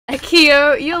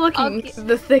Akio, you're looking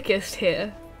the thickest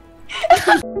here.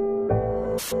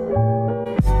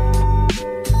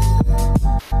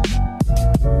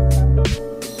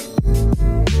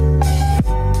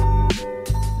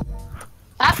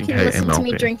 After listen to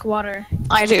me drink water.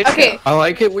 I do. Okay. I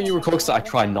like it when you record because I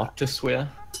try not to swear,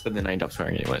 but then I end up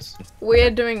swearing anyways. We're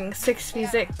doing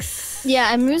 6v6.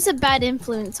 Yeah, and Moo's a bad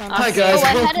influence on us. Hi guys,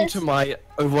 Oh, welcome to my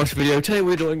Overwatch video. Today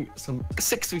we're doing some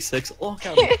 6v6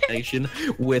 all-count elimination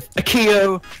with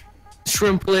Akio,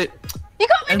 Shrimplet,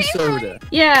 and Soda.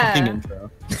 Yeah. Fucking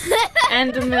intro.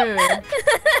 And a Moo.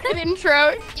 An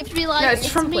intro. You have to be like, No,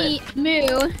 it's me,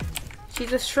 Moo.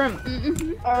 She's a shrimp.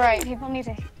 Alright, people need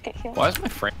to get healed. Why is my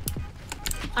friend?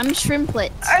 I'm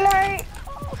Shrimplet. Oh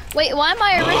no! Wait, why am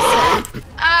I Arista?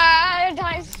 I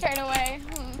died straight away.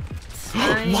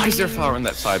 Why is there fire in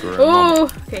that side room? Oh,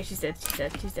 okay, she's dead. She's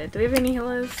dead. She's dead. Do we have any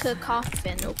healers? The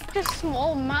coffin. Nope. It's a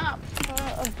small map for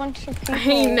a bunch of people.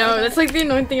 I know. That's like the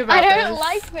annoying thing about I this. don't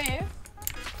like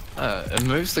this. It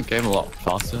moves the game a lot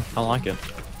faster. I like it.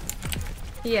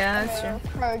 Yeah, that's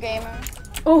true. Pro gamer.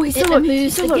 Oh, he's It solo.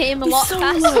 moves the game a lot faster,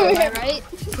 am I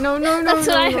right? No, That's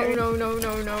what I heard. no.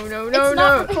 It's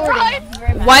not recording.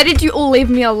 Very bad. Why did you all leave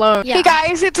me alone? Yeah. Hey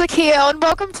guys, it's Akio and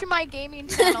welcome to my gaming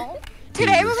channel.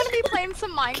 Today we're gonna be playing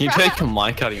some Minecraft. Can you take a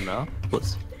mic out of your mouth,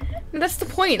 please? That's the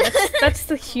point. That's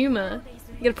the humor.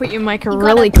 You gotta put your mic gotta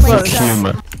really play close.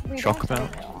 Humor. Shock about.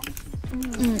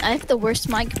 I have the worst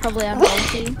mic probably on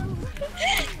quality.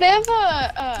 They have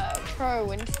a pro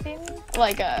Winston,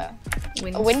 like a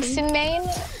Winston main.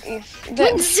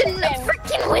 Winston,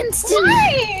 freaking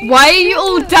Winston! Why are you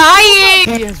all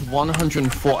dying? He has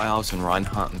 104 hours in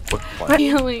Reinhardt and quick play.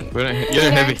 Really? You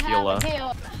don't have a healer.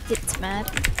 Gets mad.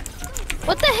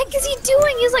 What the heck is he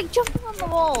doing? He's like jumping on the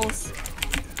walls.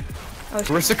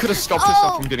 Marissa could have stopped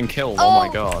herself from getting killed. Oh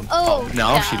my god.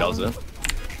 Now she does it.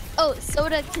 Oh,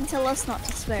 Soda can tell us not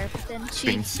to swear, but then she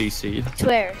Being CC'd.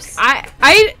 swears.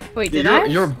 Wait, did I?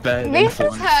 You're a bad This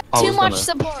has influence. had Too much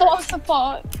support. Four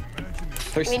support.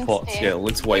 Three supports, yeah,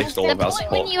 let's waste all The of our point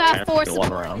support. when you have 4 to one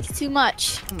support round. is too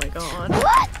much. Oh my god.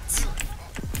 What?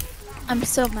 I'm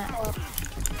so mad.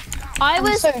 I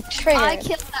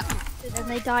killed that person and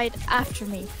they died after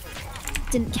me.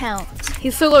 Didn't count.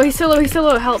 He's solo.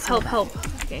 Help.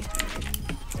 Okay.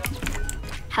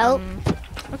 Help.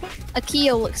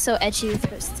 Akio looks so edgy with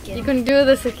her skin. You can do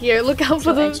this, Akio. Look out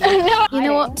for them. You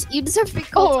know what? You deserve to be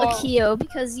called Akio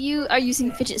because you are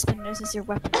using fidget spinners as your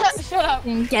weapon. Shut up.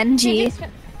 And Genji.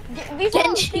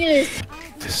 Genji is.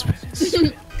 This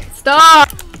is Stop.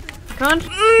 Can't.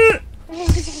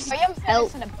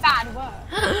 Help. In a bad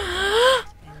word.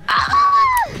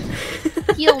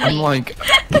 Heal me. I'm like,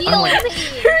 Heal me.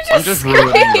 I'm just ruining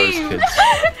those kids.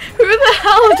 Who the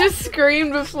hell just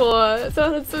screamed before? That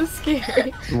sounded so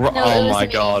scary. Oh my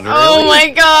god, really? Oh my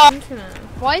god.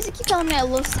 Why does it keep telling me I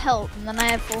lost health and then I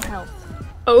have full health?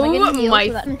 Oh Am I gonna heal my.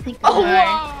 without me thinking Oh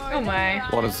about it? my. Oh my.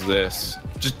 What is this?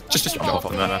 Just go off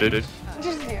on that, dude.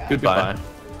 Just do it. Goodbye.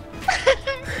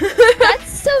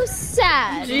 That's so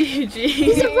sad. He's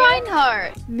GG. a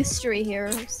Reinhardt. Mystery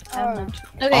heroes. I don't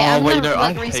know. Okay, Oh I'm wait, gonna no,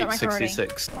 I like, hate restart my recording.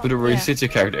 66. But it resets your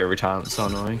character every time, it's so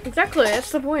annoying. Exactly,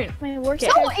 that's the point. My worst No,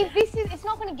 it's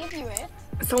not gonna give you it.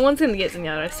 Someone's gonna get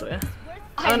Zenyatta, I swear.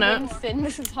 Oh no. Winston,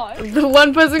 this is hard. The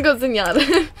one person got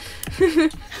Zenyatta.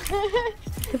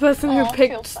 The person who Aw,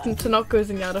 picked feels bad. to not go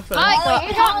Zenyatta first. I got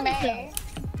you got Panther.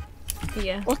 me.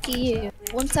 Yeah. Lucky you.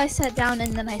 Once I sat down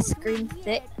and then I screamed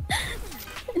thick.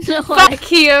 No, Fuck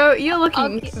Kyo, you're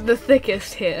looking Okay. the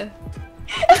thickest here.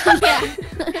 yeah.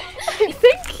 I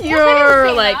think you're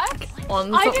say like that.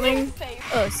 on I something. didn't say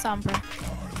that. Oh, Sombra.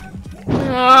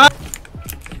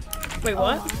 Wait,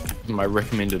 what? I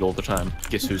recommend it all the time.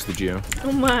 Guess who's the Jew?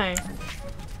 Oh my.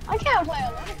 I can't play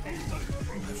alone.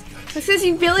 It says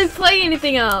you barely play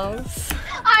anything else.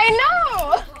 I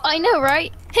know! I know,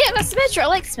 right? Hey, I'm a Symmetra. I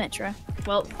like Symmetra.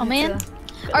 Well, Oh man.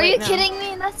 Are you kidding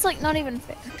me? That's like not even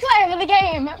fair. Play over the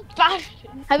game.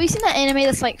 Bastion. Have you seen that anime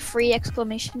that's like free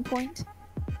exclamation point?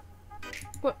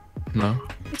 No?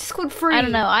 It's just called free. I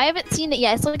don't know. I haven't seen it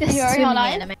yet. It's like a You're swimming on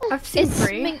anime. I've seen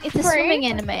free. It's a Free? swimming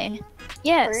anime.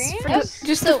 Yes. Free? free.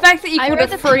 Just So, the fact that you I called read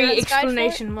a the free parents' guide for it.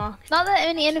 exclamation mark. Not that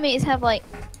many animes have like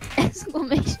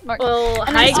exclamation marks. Well,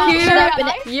 And I saw it shut up Haikyuu, and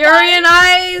it- Yuri and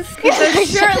Eyes, they're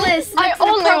shirtless. I That's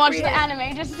only watch the inappropriate.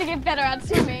 anime just to get better at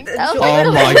swimming.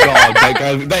 Oh my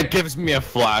god, that gives me a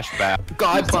flashback.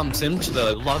 Guy bumps into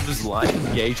the lover's life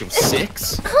at the age of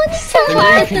 6. They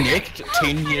reconnect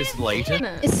 10 years later.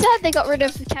 It's sad they got rid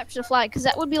of Capture the Flag because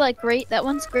that would be like great. That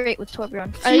one's great with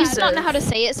Torbjorn. I just don't know how to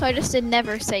say it, so I just did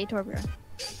never say Torbjorn.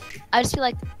 I just feel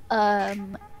like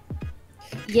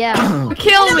Yeah.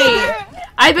 Kill me!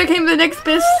 I became the next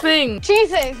best thing.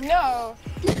 Jesus, no.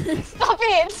 Stop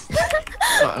it.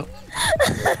 Oh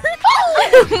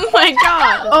my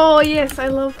god. Oh yes, I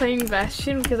love playing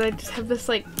Bastion because I just have this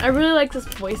like, I really like this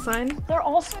voice line. They're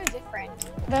all so different.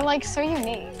 They're like so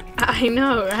unique. I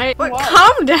know, right? What? Whoa.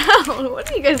 Calm down.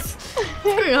 What are you guys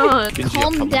going on?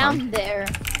 Calm down there.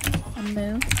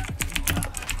 Moo.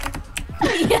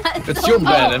 Yeah, It's your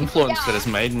bad influence that has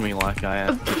made me like I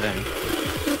am today.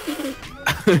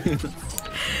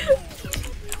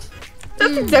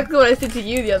 That's exactly what I said to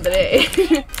you the other day.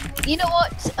 You know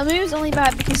what? Amu's only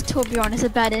bad because Torbjorn is a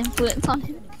bad influence on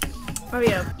him. Oh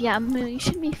yeah. Yeah, Amu, you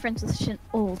shouldn't be friends with such an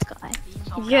old guy.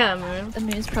 Yeah, man.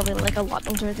 Amu's probably like a lot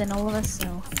older than all of us,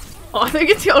 so. Oh, I think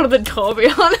it's older than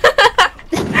Torbjorn.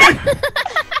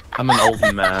 I'm an old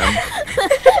man.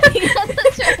 Yeah,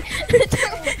 that's right.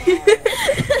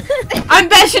 I'm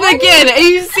bashing again. Are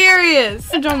you serious?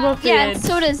 Jump off the Yeah, edge. and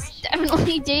so does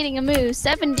definitely dating Amu,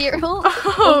 7-year-old.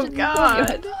 Oh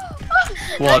god.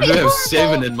 Well, I do have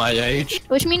 7 in my age.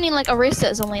 Which meaning like Arisa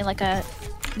is only like a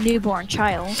newborn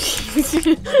child.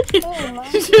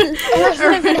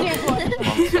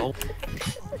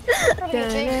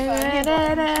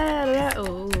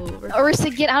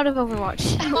 Arisa, get out of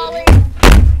Overwatch.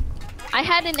 I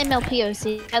had an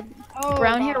MLPOC. I had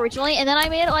brown hair originally, and then I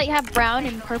made it like have brown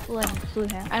and purple and blue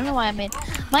hair. I don't know why I made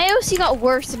my OC got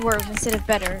worse and worse instead of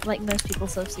better, like most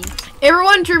people's OC.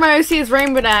 Everyone drew my OC as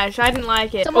Rainbow Dash. I didn't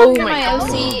like it. Someone Oh drew my my god.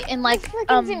 OC in like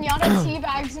Zenyatta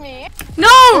teabags me. No!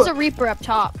 there's a Reaper up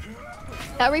top.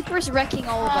 That Reaper's wrecking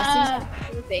all of us.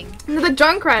 He's moving. No, the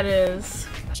Junkrat is.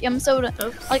 I'm so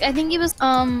Oops. like I think he was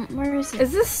where is he?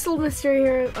 Is this still mystery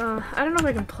here? I don't know if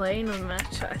I can play in the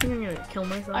match. I think I'm gonna kill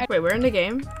myself. Wait, we're in the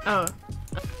game? Oh.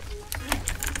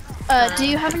 Do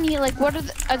you have any like what are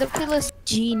the playlists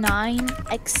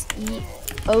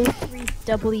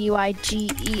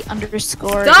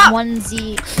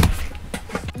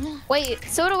G9XE03WIGE_1Z? Wait,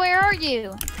 Soda, where are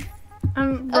you?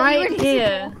 I'm Oh, you right were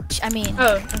here. invisible. I mean,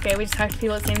 Oh, okay, we just talked to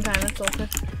people at the same time. That's awkward.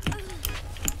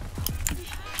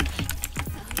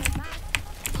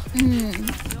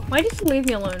 Why did you leave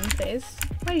me alone, FaZe?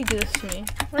 Why do you do this to me?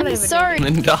 What did I I'm ever do? sorry. And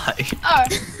then die. Oh.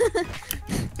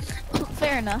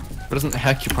 Fair enough. But doesn't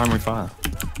hack your primary fire.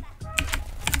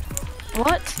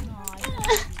 What?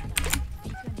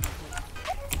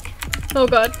 Oh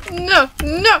god. No!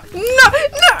 No! No!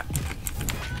 No!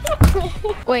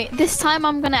 Wait, this time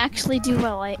I'm gonna actually do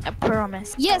well. I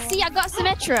promise. Yeah, see, I got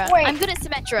Symmetra. Wait. I'm good at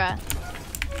Symmetra.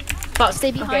 Fuck.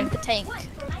 Stay behind Okay. the tank.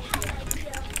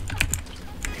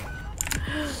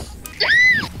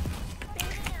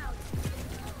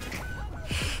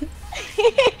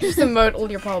 Just emote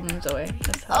all your problems away.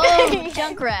 That's how. Oh,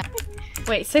 Junkrat.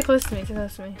 Wait, stay close to me. Stay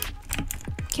close to me.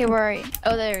 Okay, where are you?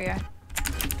 Oh, there you are.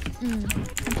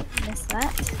 Missed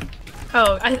that.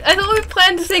 Oh, I thought we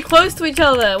planned to stay close to each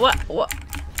other. What?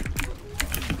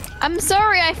 I'm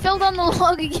sorry, I filled on the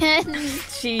log again.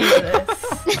 Jesus.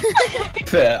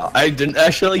 Fair. I didn't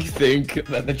actually think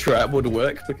that the trap would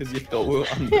work because you thought we were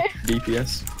on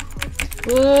DPS.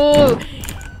 Ooh.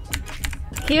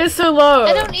 He is so low.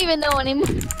 I don't even know anymore.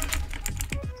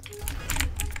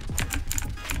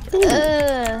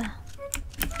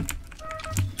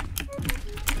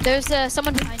 There's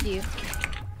someone behind you.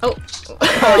 Oh.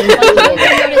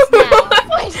 Notice now.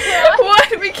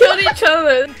 What? We killed each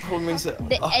other.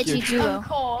 The edgy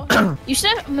duo. You should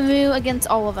have Moo against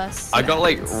all of us. I got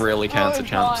like really cancer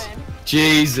champs.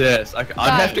 Jesus. I'd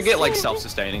have to get like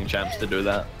self-sustaining champs to do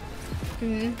that.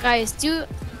 Guys, do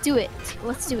it.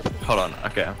 Let's do it. Hold on.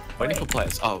 Okay. Waiting for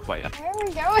players. Oh wait. Where are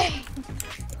we going?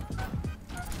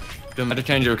 I had to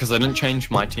change it because I didn't change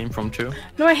my team from 2.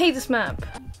 No, I hate this map.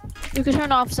 You could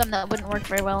turn off some that wouldn't work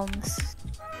very well in this.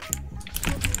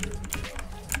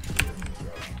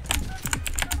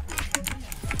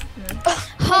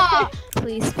 Ha!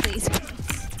 Please, please,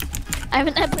 please. I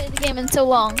haven't played the game in so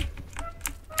long.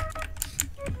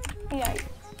 Yeah.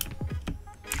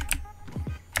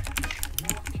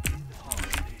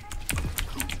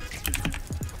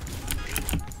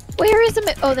 Where is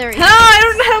the oh, there he is. Ah, I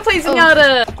don't know how to play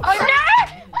Zenyatta. Oh no!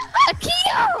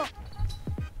 Akio!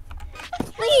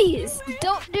 Please,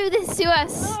 don't do this to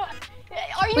us.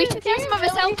 Are you We took out some of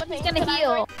his health, but he's gonna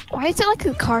heal. Why is it like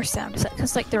a car sound? Is that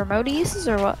because like the remote he uses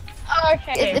or what? Oh,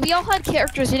 okay. We all had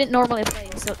characters we didn't normally play,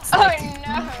 so it's Oh like...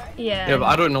 no. Yeah. Yeah, but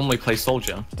I don't normally play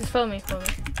soldier. Just follow me, follow me.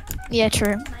 Yeah,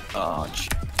 true. Oh,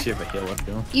 jeez. You have a healer,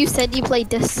 girl. You said you played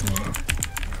Destiny.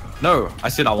 No, I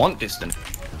said I want distant.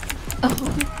 Oh.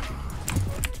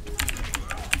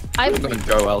 I'm gonna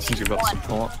go well since you've got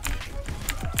support.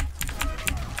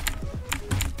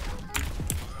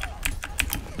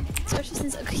 Especially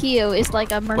since Kyo is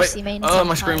like a mercy main. Oh,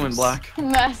 my screen went black.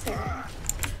 Mercy.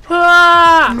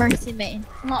 Ah! Mercy main.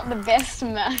 Not the best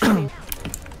mercy.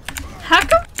 How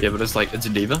come? Yeah, but it's like, it's a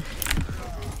D.va.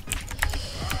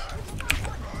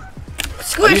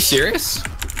 Squish! Are you serious?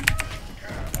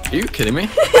 Are you kidding me?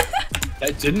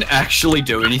 That didn't actually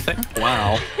do anything.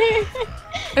 Wow.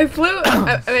 I flew.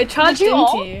 I charged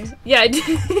into you. Yeah, I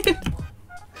did.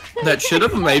 That should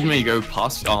have made me go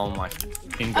past. Oh my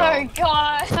fucking god. Oh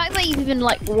god. The fact that you've even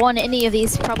like won any of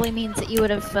these probably means that you would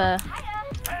have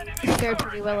fared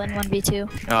pretty well in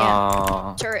 1v2.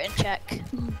 Yeah. Turret and check.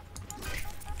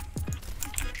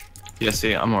 Yeah,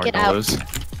 see, I'm already Get out. lose.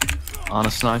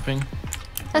 Honest sniping.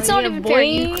 That's Oh, not yeah, even fair.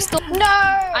 You boy. still. No!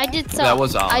 I did some. That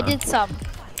was I did some.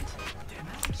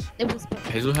 It was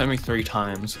Hazel hit me 3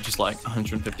 times, just like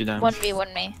 150 damage.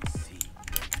 1v1 me.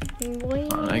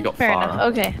 Oh, I got Fair far. enough.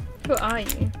 Okay. Who are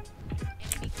you?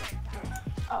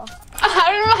 Oh.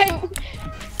 How did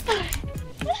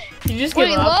Did you just give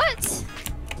Wait, up? what?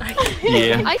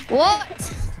 Yeah.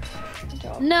 What?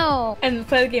 No. And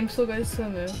play the game still goes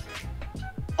smooth.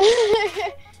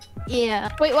 Yeah.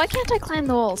 Wait, why can't I climb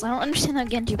the walls? I don't understand how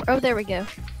Genji. Oh, there we go.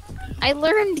 I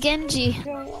learned Genji.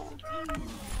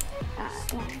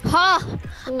 Ha!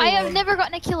 I have never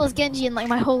gotten a kill as Genji in like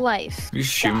my whole life. You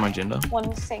shoot my gender.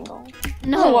 One single.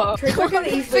 No. Whoa.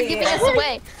 For giving us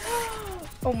away.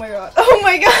 Oh my god. Oh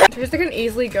my god. Tristan can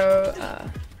easily go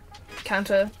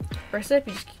counter burst if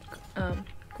you just keep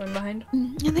going behind.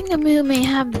 I think Amu may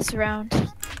have this round.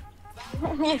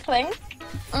 You think?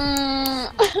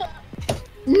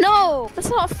 No! That's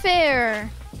not fair!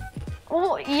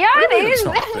 Well, yeah, it It's is.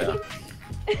 not fair.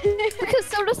 Because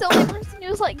Soda's the only person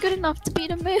who's like good enough to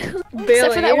beat Amu. Except for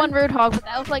Billy. that one Roadhog, but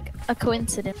that was like a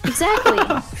coincidence. Exactly.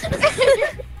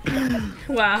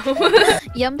 Wow.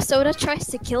 Yum Soda tries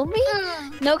to kill me?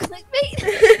 No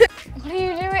clickbait? What are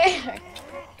you doing?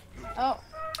 Oh.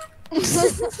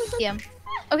 Yum.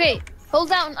 Okay, hold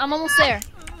down. I'm almost there.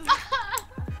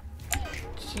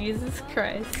 Jesus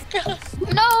Christ.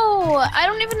 No! I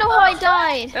don't even know how I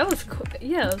died. That was quick.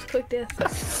 Yeah, that was quick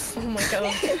death. Oh my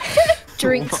god.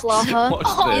 Drinks lava.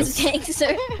 Watch Is this.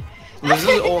 gangster. This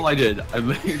is all I did. I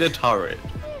made a turret.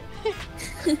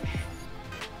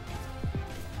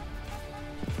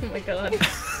 Oh my god.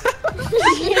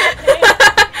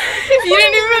 You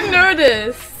didn't even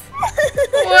notice.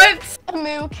 What?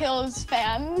 Amu kills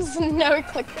fans. No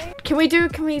clickbait. Can we do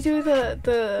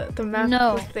the map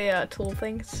No. with the tool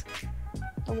things?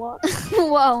 The what?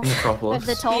 Whoa. Metropolis. At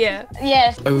the top. Yeah.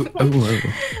 Yes. Oh.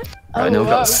 Right now we've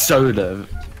whoa. got Soda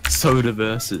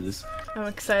versus. I'm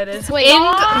excited. Wait, End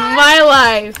what? my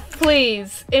life,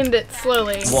 please. End it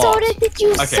slowly. What? Soda, did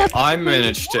you Okay, I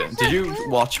managed to. Did you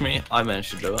watch me? I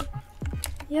managed to do it.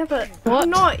 Yeah, but What?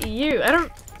 not you.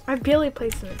 I barely play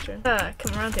Symmetry.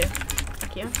 Come around here.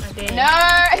 Fuck you. I dare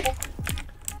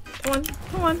you. No.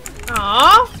 Come on.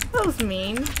 Aw, that was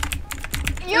mean. Those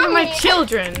You're are my mean.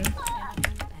 children.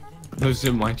 Those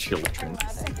are my children.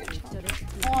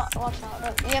 Watch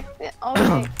out. Yep.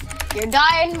 Okay. You're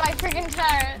dying, my freaking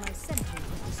turret.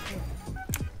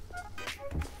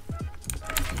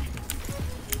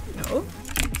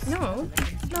 No.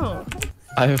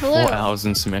 I have Hello. 4 hours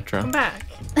in Symmetra. Come back.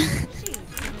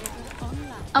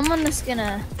 I'm just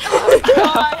gonna.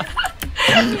 God.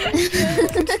 Look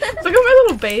at my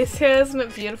little base here. Isn't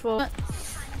it beautiful?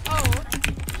 Oh.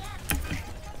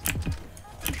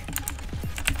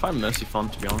 I find Mercy fun,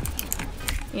 to be honest.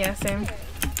 Yeah, same.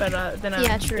 But then I'm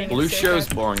Yeah, true. being a Lucio's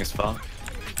scapegoat. boring as fuck.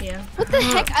 Yeah. What the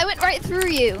heck? I went right through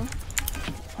you.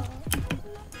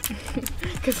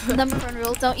 Cause Number one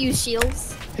rule: don't use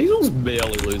shields. Hazel's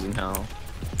barely losing health.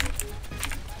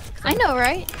 I know,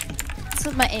 right? That's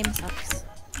what my aim sucks.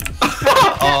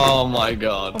 Oh my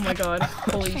god. oh my god.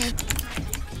 Holy sh.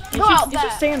 You Go out should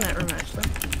there. stay in that room actually.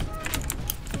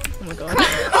 Oh my god.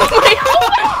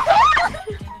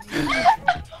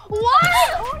 What?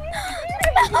 Oh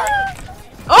no!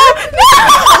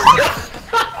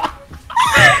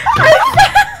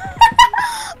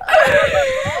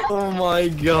 Oh my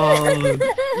god.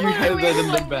 You had that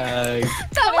in the bag. That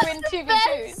Could've was been the 2v2s.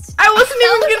 best. I wasn't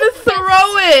even gonna throw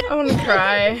it. I wanna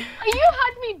cry. You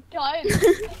had me done.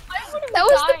 I would have That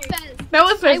was died. the best. That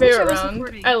was my I wish I favorite was round.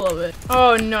 recording. I love it.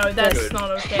 Oh no, that's Good.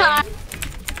 not okay.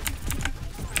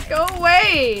 Go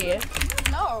away!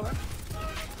 No.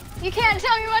 You can't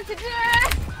tell me what to do.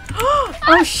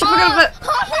 Oh shit! We're gonna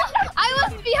put. I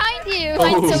was behind you. Oh.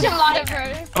 Like, so Shimada, bro.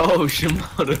 Oh,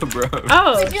 Shimada, bro.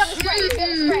 Oh. Do you have the spray? Do you have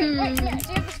the spray? Wait, come here. Do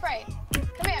you have the spray?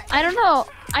 Come here. I don't know.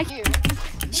 You.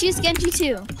 She's Genji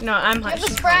too. No, I'm You have the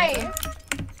hot.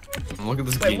 spray. Look at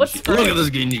this Wait, Genji. what's Look at this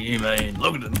Genji, man.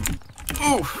 Look at him.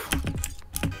 Oof.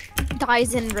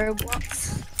 dies in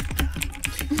Roblox.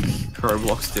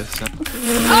 Roblox distance.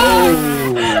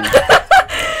 Oh!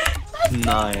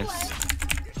 Nice.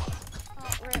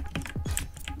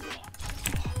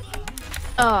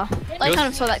 Oh, I kind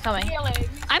of saw that coming.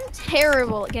 I'm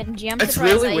terrible at Genji. I'm It's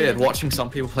surprised really I weird even- watching some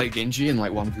people play Genji in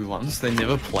like 1v1s. They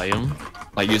never play him,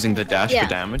 like using the dash Yeah. for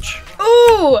damage.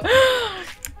 Ooh!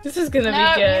 This is gonna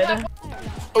be good.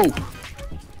 Ooh!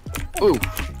 Ooh!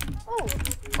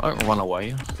 Don't run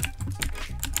away.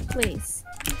 Please.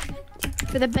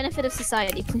 For the benefit of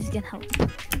society, please get help.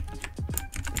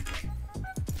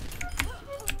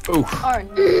 Ooh! Oh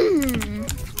no.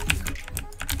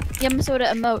 Yamasoda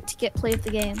emote to get play of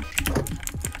the game.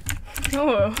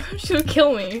 Oh, she'll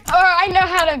kill me. Oh, I know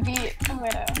how to beat a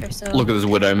widow. Or so. Look at this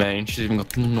Widow main. She's even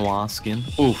got noir skin.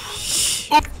 Oof.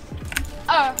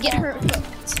 Oh, Get her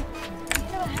hooked.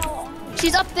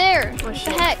 She's up there. Oh, What the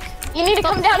shit. heck? You need to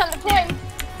come down on the plane.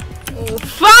 Oh,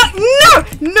 fuck! No!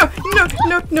 No! No!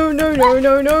 No! No! No!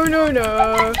 No! No! No!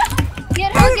 No!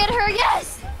 Get her,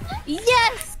 yes!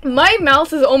 Yes! My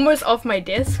mouse is almost off my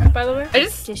disc, by the way. I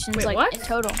just Petitions, wait. like, What? in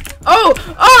total. Oh!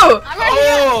 Oh! I'm right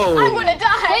here. Oh! I'm gonna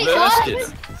die. Wait,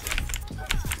 Bursted.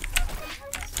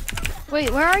 Wait,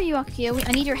 where are you, Akio?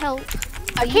 I need your help.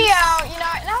 Akio, you know, no,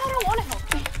 I don't want to help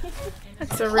you.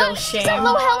 That's a real She's shame. at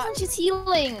low health and she's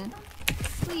healing.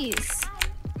 Please.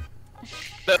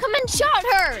 Come and shot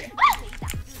her!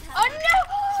 Oh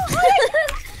no!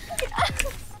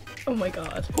 Oh my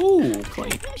god. Ooh,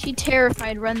 clean. She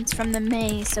terrified runs from the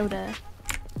May soda.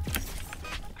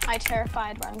 I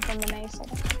terrified run from the maze.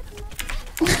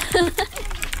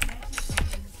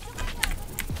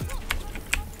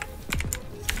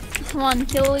 Come on,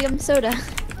 kill William Soda.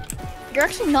 You're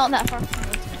actually not that far from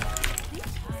me.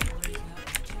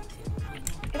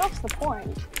 Get off the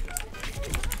point.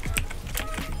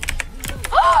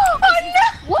 Oh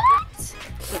no! What?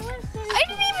 I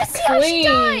didn't even see how she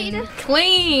Clean. died!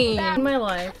 Clean. In my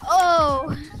life.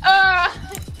 Oh. Uh,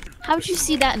 How'd you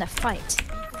see that in a fight?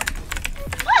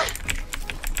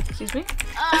 Excuse me?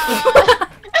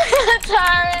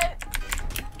 turret.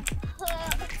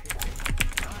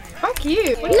 Fuck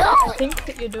you. What do No. you think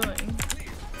that you're doing?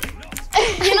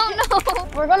 You don't know.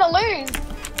 We're gonna lose.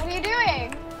 What are you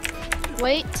doing?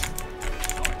 Wait.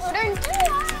 We're doing good.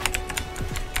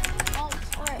 Oh,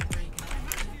 alright.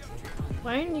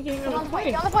 Why aren't you getting Get on on the the point. point?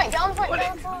 Get on the point. Get on the point. What Get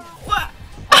on the point. What?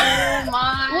 Oh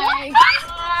my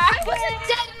I wasn't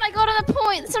dead and I got on the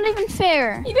point. That's not even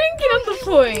fair. You didn't get on the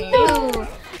point. Ew.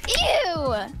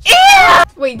 Ew. Ew!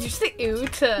 Wait, did you say ew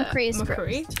to McCree's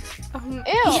McCree? Ew.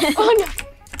 Oh no.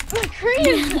 McCree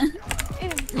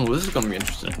is Oh, this is gonna be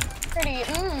interesting. pretty.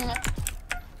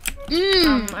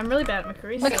 I'm really bad at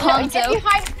McCree. so- McCon- Get Hanzo.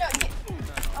 behind. No, get,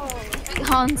 oh.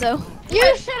 Hanzo.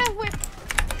 You should have whipped.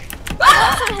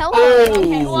 Some help.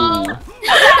 Okay, well.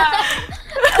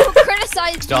 Oh,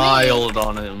 criticized me. Dialed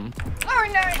on him. Oh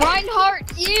no.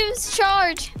 Reinhardt, use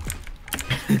charge.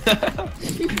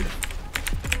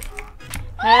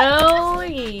 Hell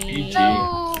GG. yeah.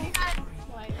 No.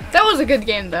 That was a good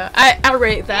game though. I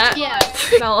rate that. Yeah.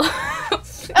 No.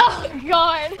 Oh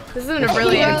god. This is a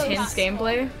really Gross. intense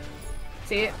gameplay.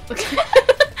 See it? Look.